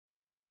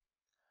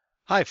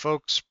Hi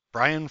folks,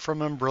 Brian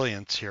from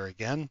Embrilliance here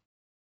again.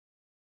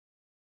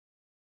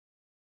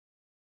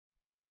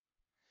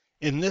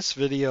 In this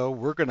video,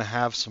 we're going to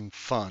have some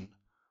fun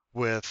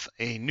with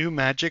a new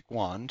magic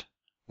wand,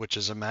 which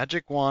is a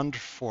magic wand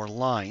for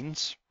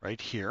lines right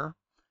here,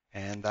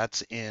 and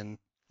that's in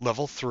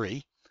level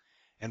 3.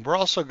 And we're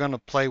also going to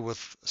play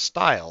with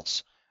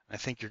styles. I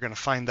think you're going to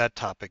find that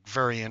topic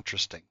very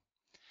interesting.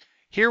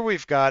 Here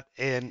we've got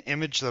an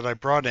image that I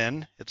brought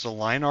in. It's a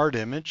line art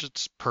image.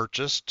 It's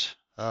purchased.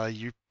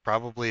 You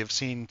probably have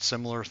seen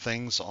similar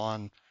things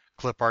on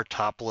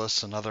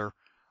ClipArtopolis and other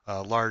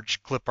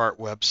large clip art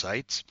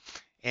websites.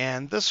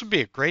 And this would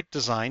be a great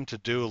design to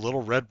do a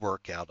little red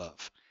work out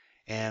of.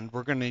 And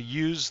we're going to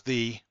use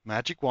the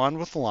magic wand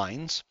with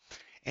lines.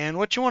 And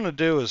what you want to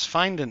do is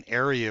find an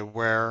area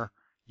where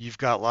you've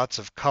got lots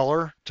of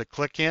color to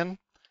click in.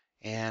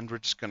 And we're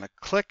just going to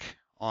click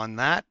on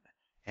that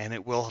and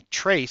it will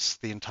trace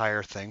the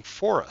entire thing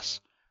for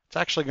us. It's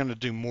actually going to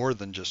do more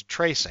than just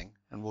tracing,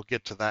 and we'll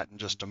get to that in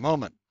just a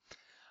moment.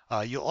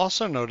 You'll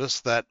also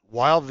notice that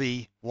while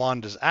the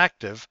wand is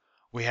active,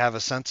 we have a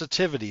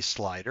sensitivity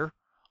slider,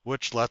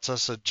 which lets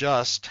us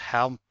adjust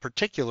how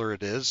particular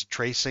it is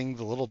tracing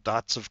the little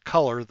dots of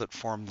color that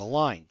form the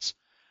lines.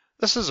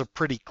 This is a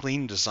pretty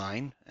clean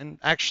design, and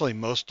actually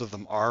most of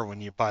them are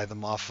when you buy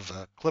them off of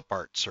a clip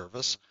art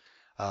service.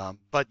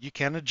 But you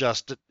can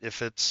adjust it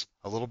if it's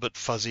a little bit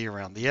fuzzy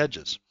around the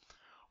edges.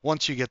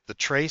 Once you get the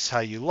trace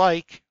how you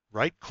like,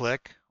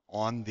 right-click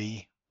on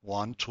the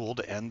wand tool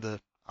to end the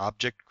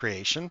object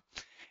creation,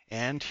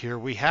 and here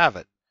we have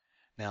it.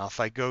 Now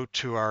if I go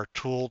to our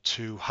tool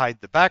to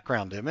hide the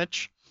background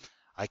image,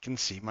 I can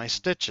see my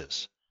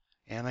stitches.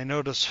 And I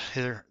notice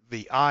here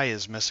the eye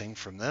is missing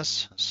from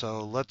this,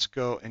 so let's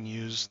go and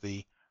use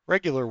the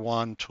regular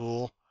wand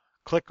tool.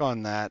 Click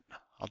on that.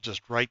 I'll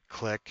just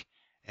right-click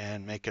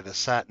and make it a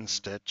satin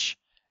stitch,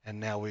 and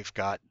now we've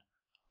got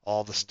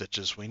all the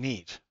stitches we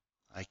need.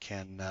 I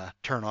can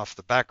turn off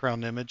the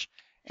background image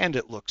and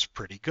it looks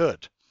pretty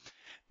good.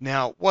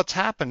 Now what's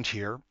happened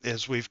here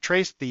is we've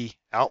traced the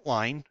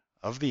outline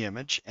of the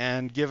image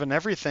and given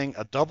everything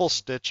a double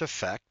stitch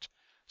effect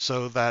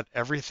so that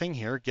everything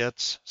here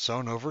gets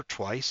sewn over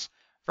twice,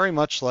 very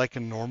much like a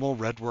normal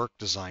red work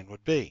design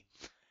would be.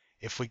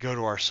 If we go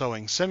to our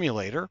sewing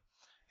simulator,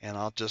 and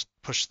I'll just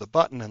push the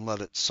button and let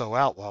it sew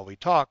out while we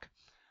talk,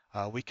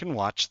 we can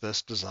watch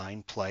this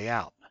design play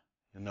out.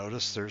 You'll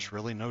notice there's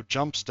really no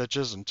jump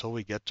stitches until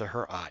we get to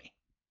her eye.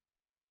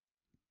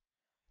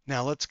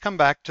 Now let's come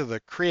back to the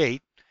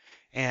create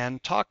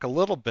and talk a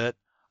little bit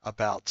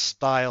about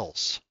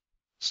styles.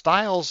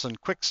 Styles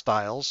and quick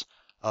styles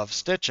of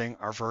stitching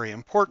are very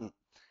important.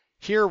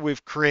 Here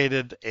we've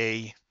created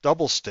a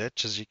double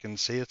stitch. As you can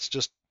see, it's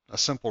just a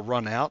simple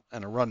run out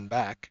and a run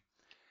back.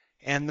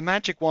 And the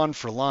magic wand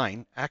for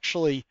line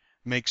actually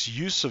makes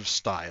use of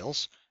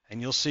styles,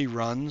 and you'll see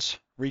runs,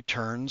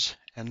 returns,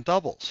 and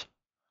doubles.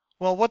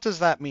 Well, what does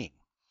that mean?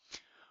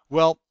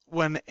 Well,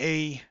 when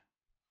a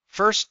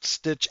first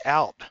stitch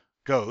out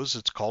goes,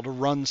 it's called a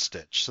run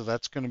stitch. So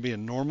that's going to be a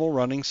normal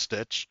running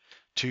stitch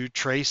to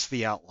trace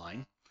the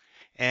outline.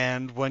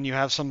 And when you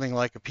have something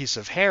like a piece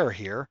of hair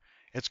here,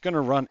 it's going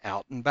to run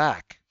out and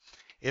back.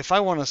 If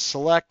I want to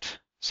select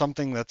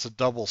something that's a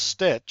double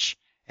stitch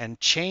and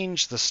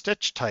change the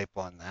stitch type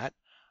on that,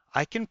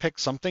 I can pick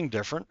something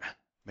different,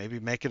 maybe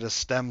make it a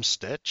stem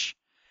stitch.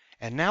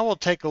 And now we'll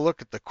take a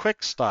look at the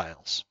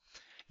QuickStyles.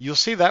 You'll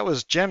see that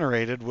was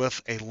generated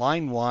with a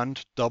line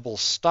wand double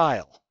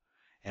style.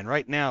 And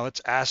right now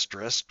it's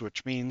asterisked,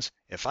 which means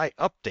if I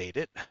update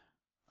it,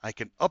 I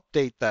can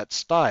update that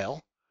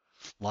style,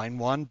 line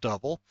wand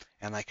double,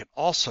 and I can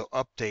also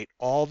update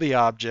all the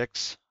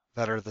objects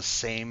that are the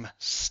same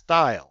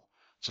style.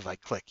 So if I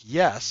click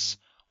yes,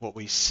 what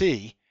we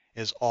see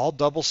is all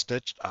double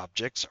stitched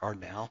objects are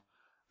now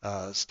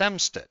stem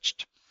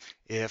stitched.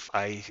 If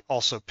I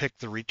also pick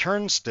the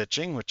return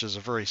stitching, which is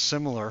a very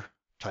similar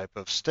type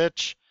of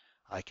stitch,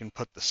 I can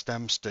put the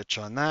stem stitch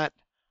on that,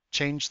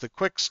 change the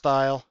quick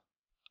style,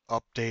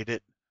 update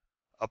it,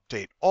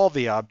 update all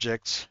the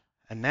objects,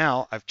 and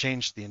now I've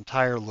changed the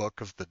entire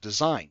look of the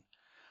design.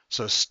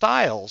 So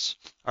styles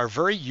are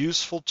very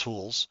useful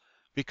tools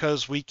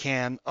because we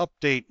can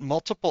update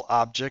multiple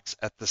objects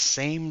at the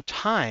same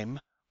time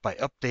by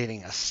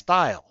updating a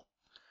style.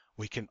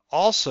 We can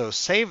also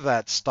save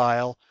that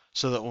style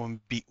so that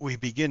when we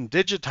begin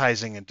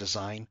digitizing a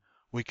design,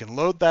 we can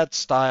load that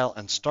style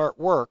and start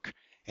work,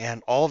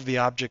 and all of the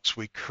objects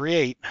we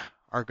create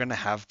are going to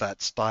have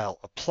that style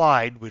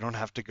applied. We don't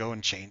have to go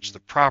and change the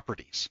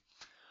properties.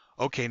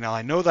 Okay, now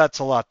I know that's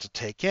a lot to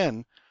take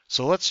in,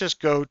 so let's just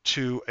go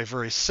to a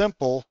very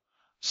simple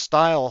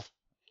style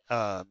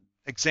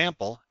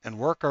example and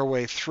work our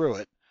way through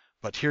it.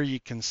 But here you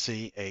can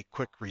see a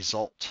quick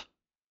result.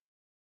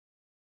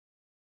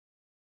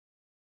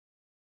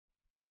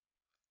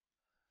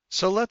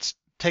 So let's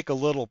take a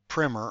little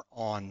primer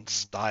on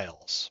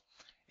styles.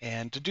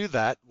 And to do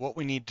that, what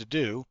we need to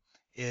do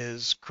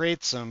is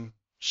create some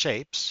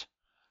shapes.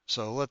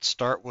 So let's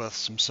start with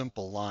some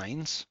simple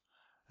lines.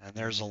 And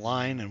there's a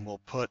line, and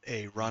we'll put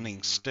a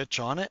running stitch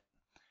on it.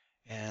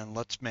 And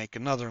let's make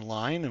another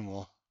line, and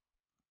we'll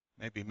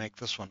maybe make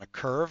this one a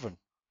curve and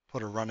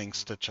put a running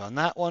stitch on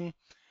that one.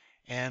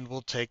 And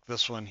we'll take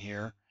this one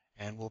here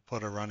and we'll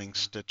put a running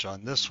stitch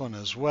on this one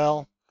as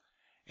well.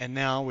 And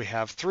now we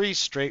have 3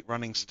 straight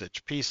running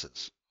stitch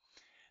pieces.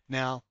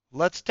 Now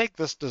let's take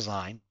this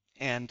design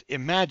and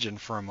imagine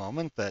for a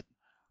moment that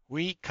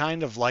we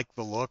kind of like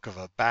the look of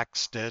a back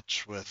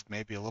stitch with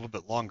maybe a little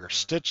bit longer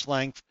stitch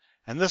length,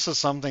 and this is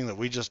something that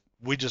we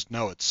just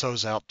know it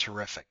sews out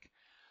terrific.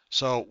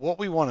 So what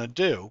we want to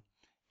do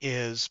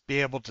is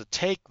be able to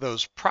take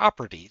those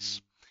properties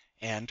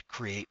and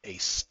create a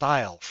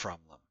style from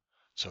them.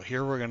 So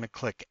here we're going to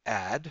click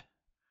Add,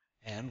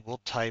 and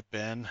we'll type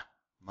in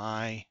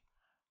my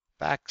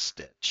back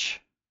stitch.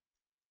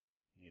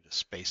 Need a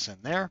space in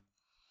there.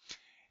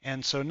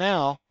 And so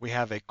now we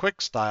have a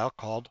quick style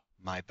called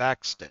my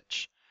back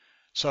stitch.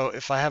 So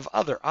if I have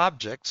other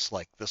objects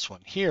like this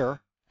one here,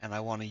 and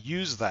I want to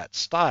use that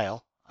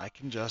style, I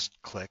can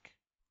just click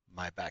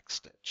my back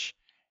stitch.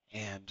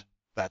 And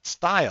that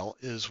style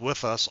is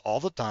with us all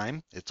the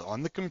time. It's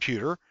on the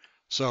computer.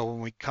 So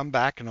when we come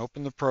back and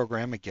open the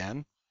program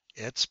again,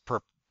 it's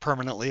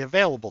permanently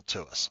available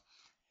to us.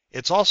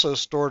 It's also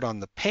stored on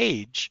the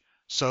page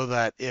so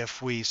that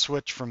if we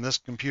switch from this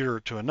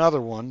computer to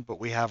another one, but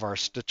we have our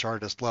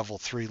StitchArtist level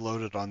 3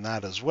 loaded on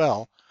that as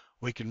well,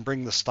 we can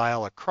bring the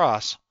style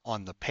across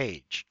on the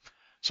page.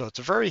 So it's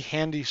a very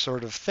handy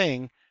sort of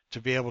thing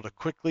to be able to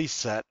quickly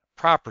set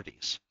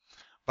properties.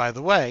 By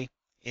the way,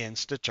 in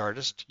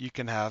StitchArtist, you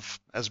can have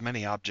as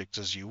many objects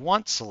as you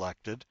want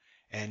selected,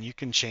 and you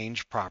can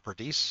change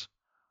properties,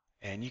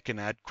 and you can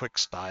add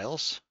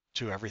QuickStyles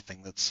to everything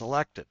that's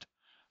selected.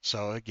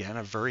 So again,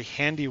 a very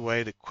handy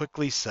way to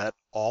quickly set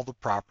all the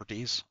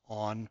properties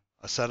on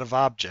a set of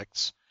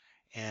objects,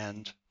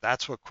 and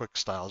that's what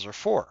QuickStyles are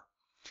for.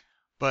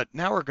 But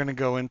now we're going to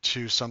go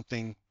into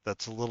something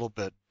that's a little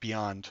bit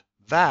beyond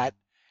that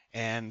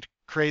and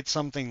create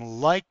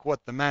something like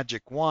what the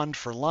magic wand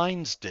for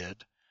lines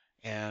did,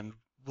 and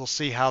we'll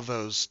see how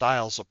those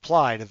styles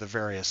apply to the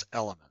various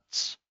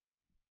elements.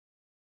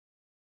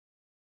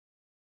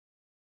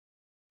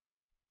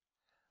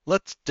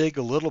 Let's dig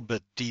a little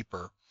bit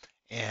deeper,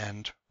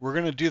 and we're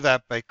going to do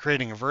that by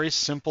creating a very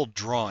simple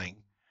drawing,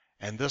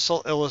 and this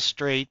will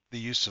illustrate the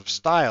use of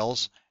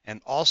styles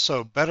and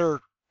also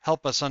better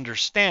help us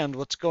understand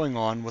what's going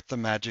on with the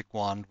magic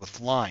wand with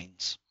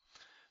lines.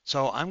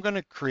 So I'm going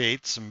to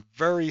create some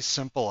very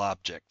simple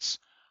objects.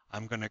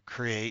 I'm going to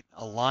create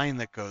a line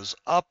that goes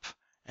up,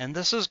 and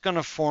this is going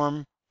to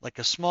form like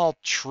a small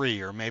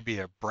tree or maybe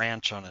a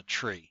branch on a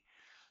tree.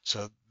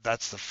 So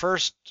that's the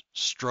first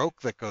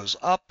stroke that goes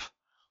up.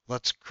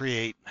 Let's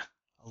create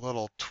a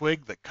little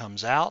twig that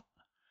comes out.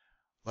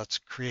 Let's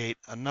create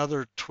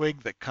another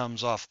twig that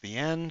comes off the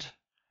end,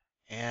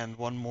 and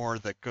one more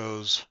that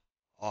goes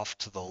off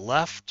to the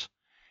left.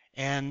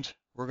 And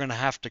we're going to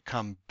have to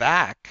come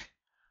back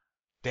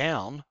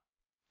down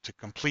to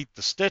complete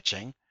the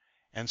stitching.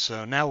 And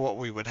so now what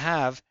we would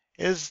have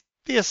is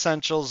the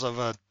essentials of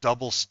a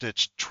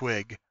double-stitched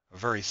twig, a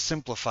very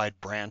simplified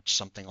branch,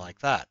 something like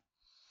that.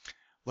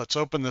 Let's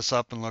open this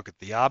up and look at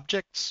the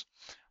objects.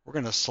 We're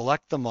going to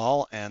select them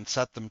all and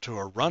set them to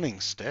a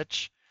running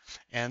stitch.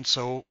 And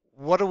so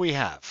what do we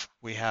have?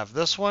 We have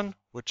this one,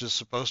 which is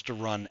supposed to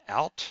run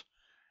out,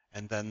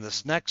 and then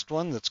this next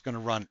one that's going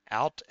to run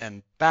out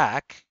and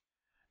back.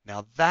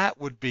 Now that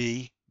would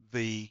be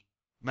the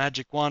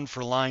magic wand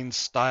for lines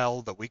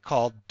style that we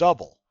call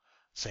double.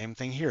 Same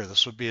thing here.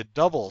 This would be a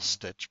double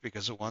stitch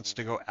because it wants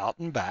to go out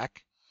and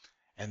back,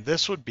 and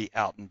this would be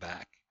out and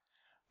back.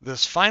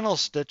 This final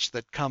stitch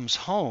that comes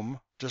home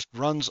just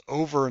runs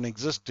over an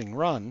existing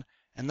run,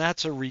 and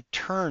that's a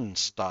return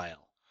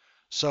style.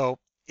 So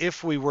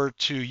if we were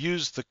to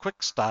use the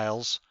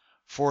QuickStyles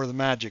for the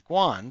magic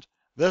wand,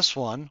 this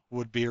one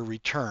would be a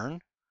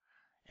return,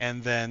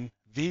 and then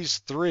these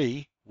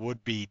 3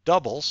 would be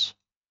doubles,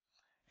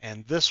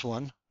 and this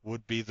one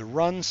would be the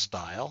run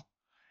style,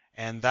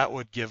 and that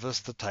would give us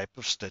the type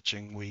of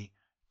stitching we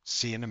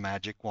see in a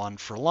magic wand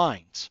for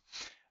lines.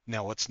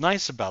 Now what's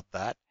nice about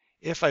that,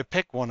 if I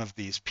pick one of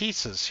these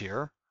pieces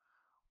here,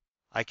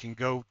 I can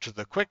go to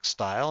the quick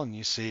style and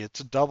you see it's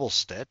a double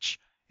stitch.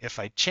 If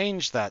I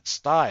change that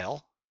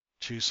style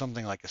to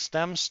something like a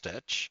stem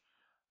stitch,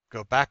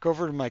 go back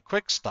over to my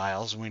quick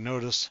styles and we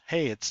notice,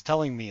 hey, it's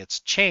telling me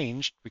it's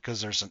changed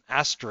because there's an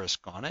asterisk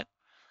on it.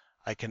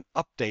 I can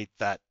update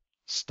that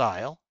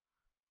style,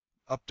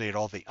 update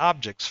all the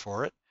objects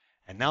for it,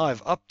 and now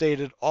I've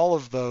updated all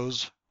of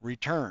those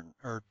return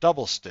or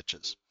double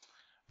stitches.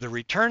 The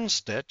return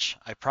stitch,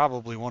 I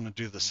probably want to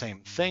do the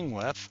same thing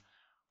with.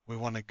 We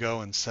want to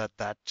go and set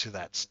that to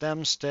that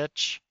stem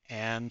stitch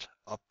and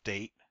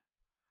update.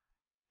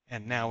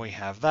 And now we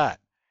have that.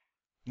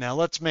 Now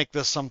let's make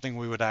this something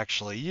we would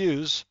actually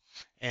use.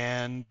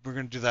 And we're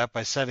going to do that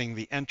by setting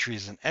the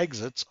entries and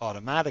exits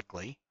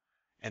automatically.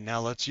 And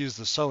now let's use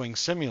the sewing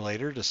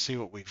simulator to see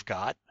what we've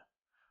got.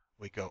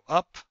 We go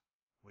up,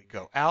 we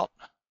go out,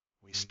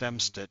 we stem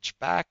stitch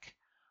back,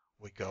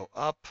 we go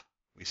up,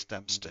 we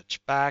stem stitch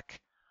back,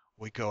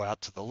 We go out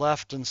to the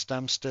left and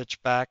stem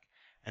stitch back,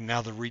 and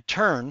now the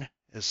return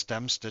is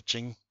stem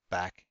stitching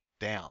back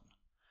down.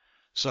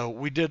 So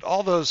we did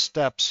all those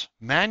steps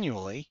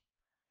manually,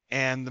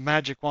 and the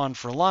Magic Wand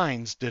for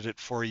Lines did it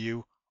for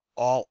you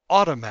all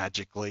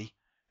automagically.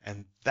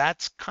 And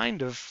that's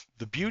kind of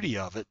the beauty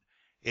of it,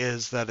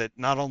 is that it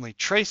not only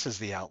traces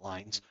the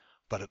outlines,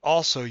 but it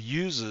also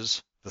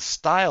uses the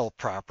style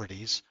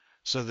properties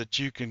so that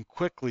you can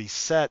quickly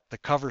set the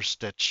cover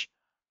stitch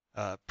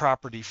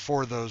property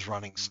for those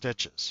running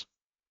stitches.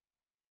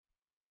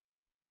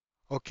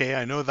 Okay,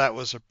 I know that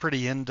was a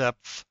pretty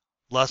in-depth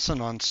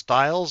lesson on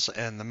styles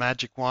and the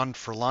Magic Wand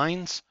for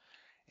Lines,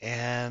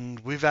 and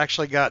we've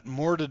actually got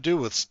more to do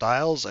with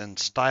styles and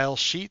style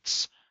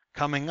sheets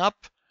coming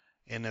up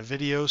in a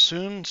video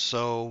soon,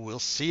 so we'll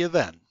see you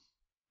then.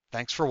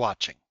 Thanks for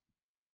watching.